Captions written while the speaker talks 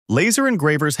Laser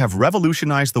engravers have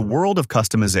revolutionized the world of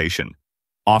customization,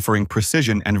 offering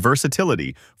precision and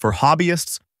versatility for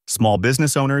hobbyists, small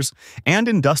business owners, and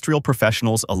industrial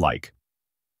professionals alike.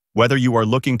 Whether you are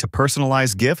looking to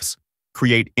personalize gifts,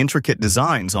 create intricate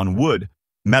designs on wood,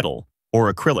 metal, or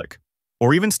acrylic,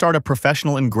 or even start a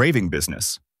professional engraving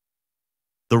business,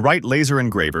 the right laser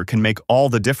engraver can make all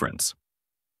the difference.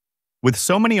 With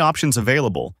so many options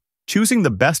available, choosing the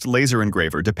best laser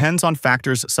engraver depends on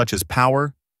factors such as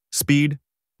power, speed,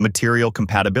 material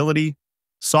compatibility,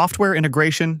 software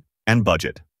integration, and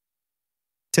budget.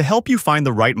 To help you find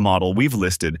the right model, we've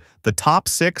listed the top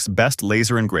 6 best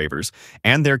laser engravers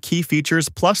and their key features,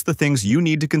 plus the things you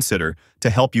need to consider to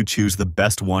help you choose the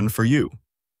best one for you.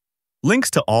 Links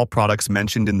to all products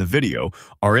mentioned in the video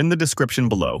are in the description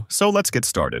below, so let's get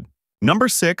started. Number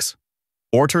 6.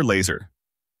 Ortur Laser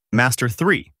Master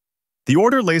 3. The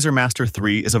Ortur Laser Master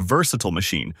 3 is a versatile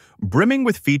machine, brimming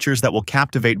with features that will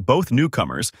captivate both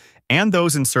newcomers and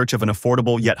those in search of an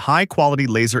affordable yet high-quality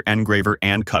laser engraver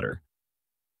and cutter.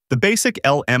 The basic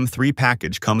LM3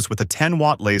 package comes with a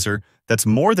 10-watt laser that's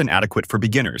more than adequate for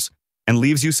beginners and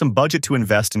leaves you some budget to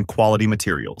invest in quality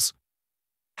materials.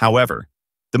 However,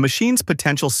 the machine's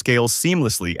potential scales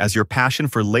seamlessly as your passion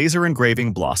for laser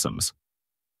engraving blossoms.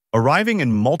 Arriving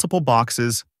in multiple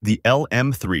boxes, the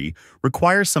LM3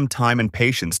 requires some time and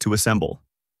patience to assemble.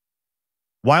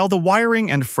 While the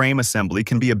wiring and frame assembly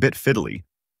can be a bit fiddly,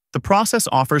 the process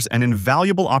offers an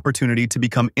invaluable opportunity to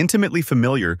become intimately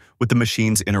familiar with the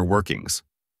machine's inner workings.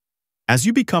 As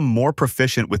you become more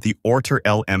proficient with the Ortur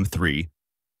LM3,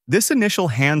 this initial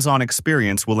hands-on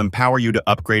experience will empower you to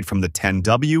upgrade from the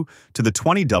 10W to the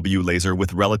 20W laser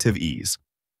with relative ease.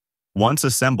 Once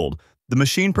assembled, the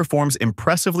machine performs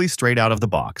impressively straight out of the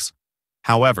box.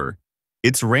 However,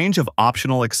 its range of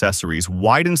optional accessories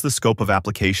widens the scope of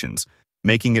applications,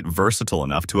 making it versatile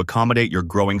enough to accommodate your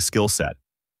growing skill set.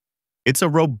 It's a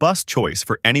robust choice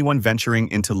for anyone venturing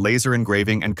into laser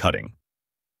engraving and cutting.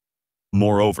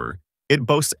 Moreover, it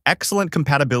boasts excellent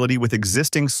compatibility with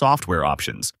existing software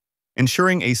options,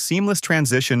 ensuring a seamless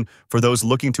transition for those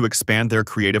looking to expand their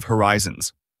creative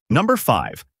horizons. Number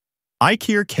 5.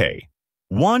 iKeer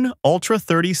K1 Ultra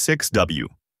 36W.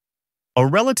 A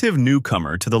relative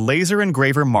newcomer to the laser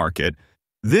engraver market,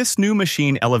 this new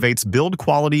machine elevates build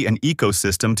quality and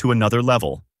ecosystem to another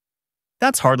level.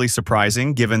 That's hardly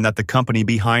surprising given that the company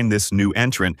behind this new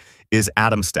entrant is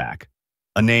AtomStack,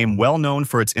 a name well known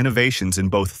for its innovations in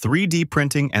both 3D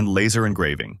printing and laser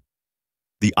engraving.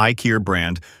 The iKeer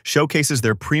brand showcases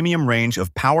their premium range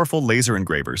of powerful laser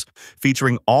engravers,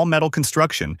 featuring all-metal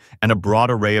construction and a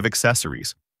broad array of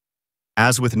accessories.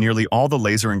 As with nearly all the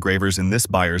laser engravers in this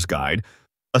buyer's guide,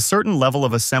 a certain level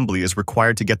of assembly is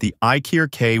required to get the iKeer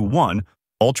K1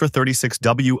 Ultra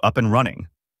 36W up and running.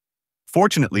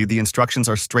 Fortunately, the instructions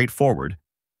are straightforward,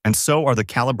 and so are the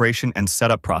calibration and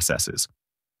setup processes.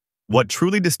 What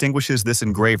truly distinguishes this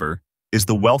engraver is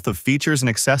the wealth of features and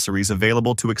accessories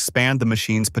available to expand the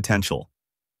machine's potential.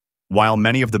 While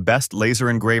many of the best laser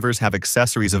engravers have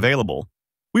accessories available,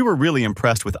 we were really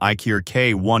impressed with iKeer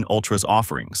K1 Ultra's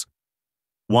offerings.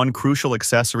 One crucial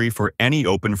accessory for any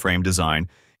open-frame design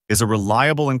is a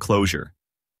reliable enclosure,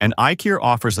 and iKeer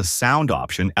offers a sound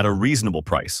option at a reasonable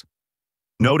price.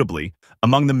 Notably,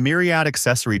 among the myriad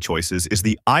accessory choices is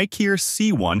the iKeer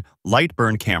C1 light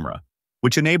burn camera,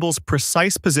 which enables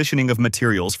precise positioning of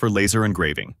materials for laser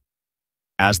engraving.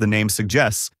 As the name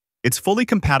suggests, it's fully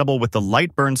compatible with the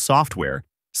light burn software,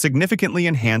 significantly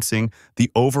enhancing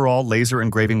the overall laser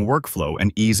engraving workflow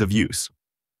and ease of use.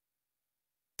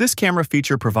 This camera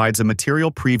feature provides a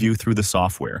material preview through the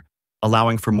software,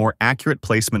 allowing for more accurate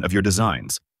placement of your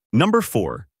designs. Number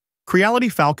 4. Creality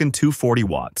Falcon 240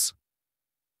 Watts.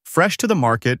 Fresh to the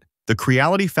market, the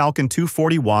Creality Falcon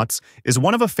 240 Watts is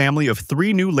one of a family of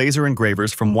 3 new laser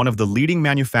engravers from one of the leading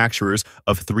manufacturers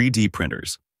of 3D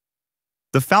printers.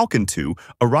 The Falcon 2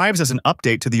 arrives as an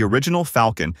update to the original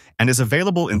Falcon and is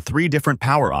available in 3 different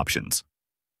power options: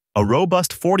 a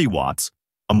robust 40 watts,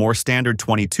 a more standard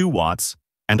 22 watts,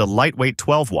 and a lightweight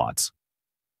 12 watts.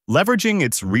 Leveraging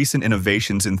its recent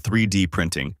innovations in 3D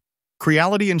printing,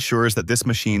 Creality ensures that this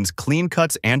machine's clean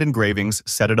cuts and engravings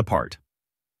set it apart.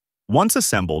 Once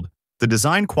assembled, the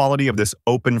design quality of this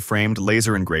open-framed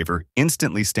laser engraver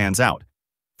instantly stands out,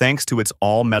 thanks to its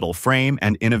all-metal frame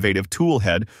and innovative tool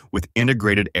head with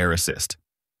integrated air assist.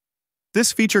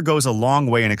 This feature goes a long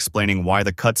way in explaining why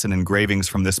the cuts and engravings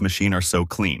from this machine are so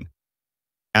clean.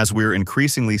 As we're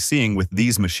increasingly seeing with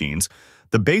these machines,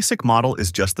 the basic model is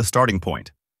just the starting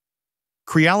point.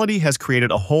 Creality has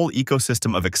created a whole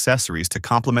ecosystem of accessories to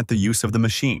complement the use of the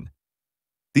machine.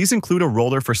 These include a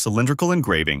roller for cylindrical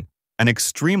engraving, an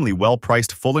extremely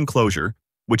well-priced full enclosure,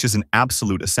 which is an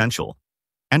absolute essential,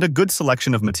 and a good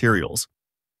selection of materials.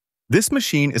 This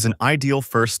machine is an ideal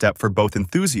first step for both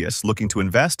enthusiasts looking to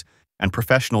invest and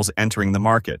professionals entering the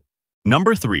market.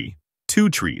 Number 3. Two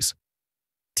Trees.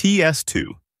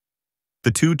 TS2.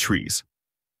 The Two Trees.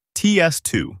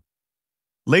 TS2.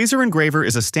 Laser Engraver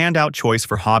is a standout choice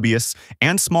for hobbyists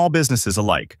and small businesses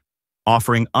alike,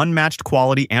 offering unmatched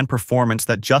quality and performance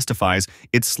that justifies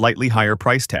its slightly higher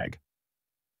price tag.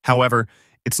 However,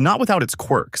 it's not without its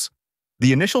quirks.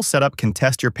 The initial setup can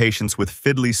test your patience with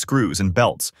fiddly screws and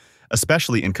belts,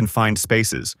 especially in confined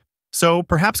spaces, so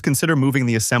perhaps consider moving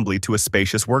the assembly to a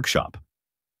spacious workshop.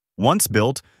 Once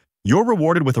built, you're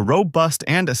rewarded with a robust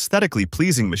and aesthetically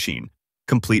pleasing machine,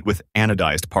 complete with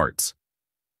anodized parts.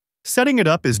 Setting it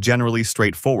up is generally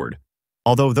straightforward,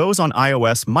 although those on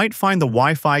iOS might find the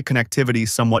Wi-Fi connectivity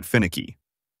somewhat finicky.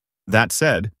 That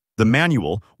said, the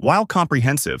manual, while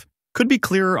comprehensive, could be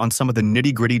clearer on some of the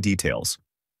nitty-gritty details.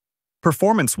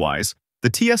 Performance-wise, the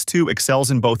TS2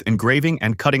 excels in both engraving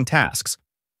and cutting tasks,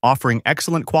 offering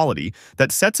excellent quality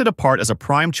that sets it apart as a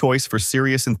prime choice for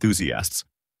serious enthusiasts.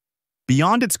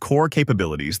 Beyond its core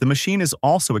capabilities, the machine is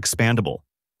also expandable,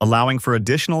 allowing for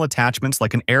additional attachments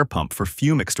like an air pump for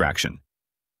fume extraction.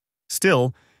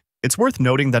 Still, it's worth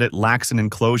noting that it lacks an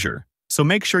enclosure, so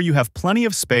make sure you have plenty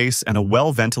of space and a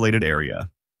well-ventilated area.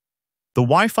 The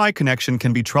Wi-Fi connection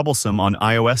can be troublesome on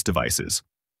iOS devices,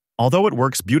 although it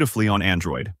works beautifully on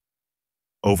Android.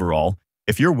 Overall,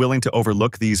 if you're willing to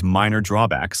overlook these minor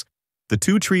drawbacks, the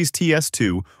Two Trees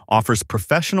TS2 offers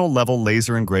professional-level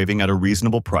laser engraving at a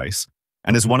reasonable price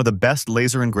and is one of the best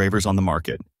laser engravers on the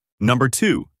market. Number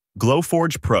 2.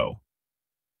 Glowforge Pro.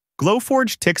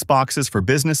 Glowforge ticks boxes for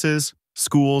businesses,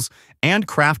 schools, and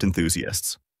craft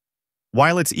enthusiasts.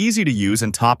 While it's easy to use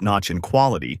and top-notch in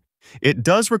quality, it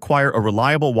does require a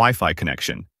reliable Wi-Fi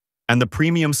connection, and the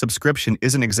premium subscription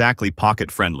isn't exactly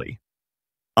pocket-friendly.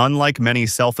 Unlike many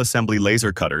self-assembly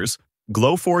laser cutters,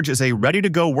 Glowforge is a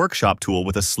ready-to-go workshop tool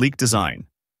with a sleek design.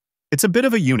 It's a bit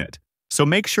of a unit, so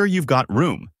make sure you've got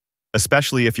room,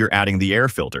 especially if you're adding the air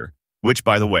filter, which,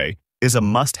 by the way, is a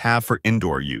must-have for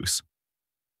indoor use.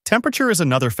 Temperature is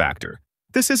another factor.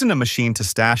 This isn't a machine to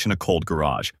stash in a cold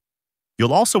garage.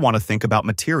 You'll also want to think about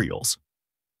materials.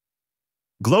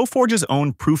 Glowforge's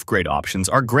own proof-grade options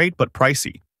are great but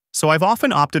pricey, so I've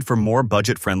often opted for more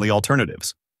budget-friendly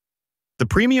alternatives. The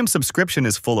premium subscription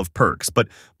is full of perks, but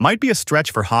might be a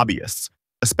stretch for hobbyists,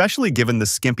 especially given the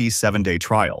skimpy 7-day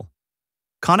trial.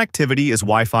 Connectivity is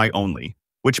Wi-Fi only,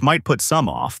 which might put some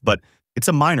off, but it's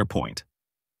a minor point.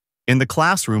 In the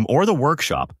classroom or the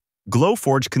workshop,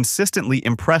 Glowforge consistently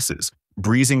impresses,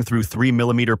 breezing through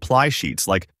 3mm ply sheets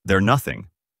like they're nothing.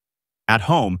 At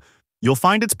home, you'll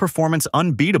find its performance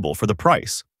unbeatable for the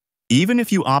price, even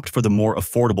if you opt for the more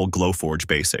affordable Glowforge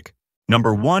Basic.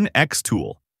 Number 1.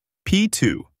 X-Tool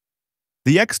P2.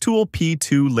 The X-Tool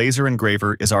P2 laser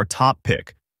engraver is our top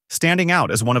pick, standing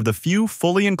out as one of the few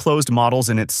fully enclosed models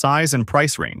in its size and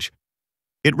price range.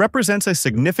 It represents a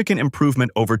significant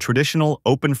improvement over traditional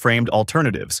open-framed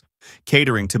alternatives,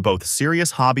 catering to both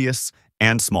serious hobbyists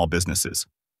and small businesses.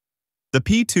 The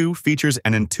P2 features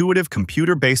an intuitive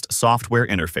computer-based software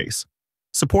interface,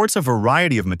 supports a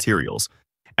variety of materials,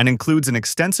 and includes an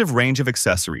extensive range of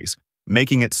accessories,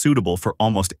 making it suitable for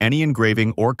almost any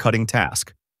engraving or cutting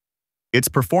task. Its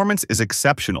performance is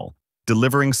exceptional,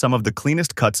 delivering some of the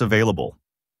cleanest cuts available.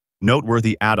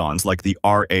 Noteworthy add-ons like the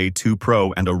RA2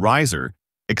 Pro and a riser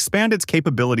expand its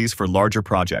capabilities for larger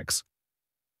projects.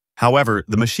 However,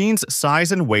 the machine's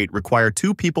size and weight require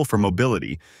 2 people for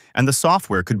mobility, and the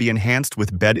software could be enhanced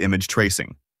with bed image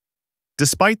tracing.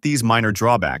 Despite these minor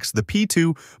drawbacks, the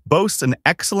P2 boasts an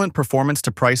excellent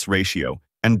performance-to-price ratio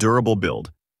and durable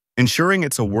build, ensuring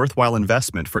it's a worthwhile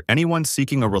investment for anyone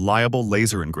seeking a reliable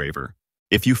laser engraver.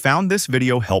 If you found this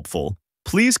video helpful,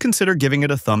 please consider giving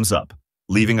it a thumbs up,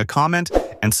 leaving a comment,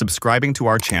 and subscribing to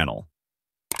our channel.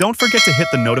 Don't forget to hit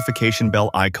the notification bell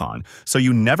icon so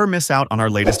you never miss out on our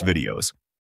latest videos.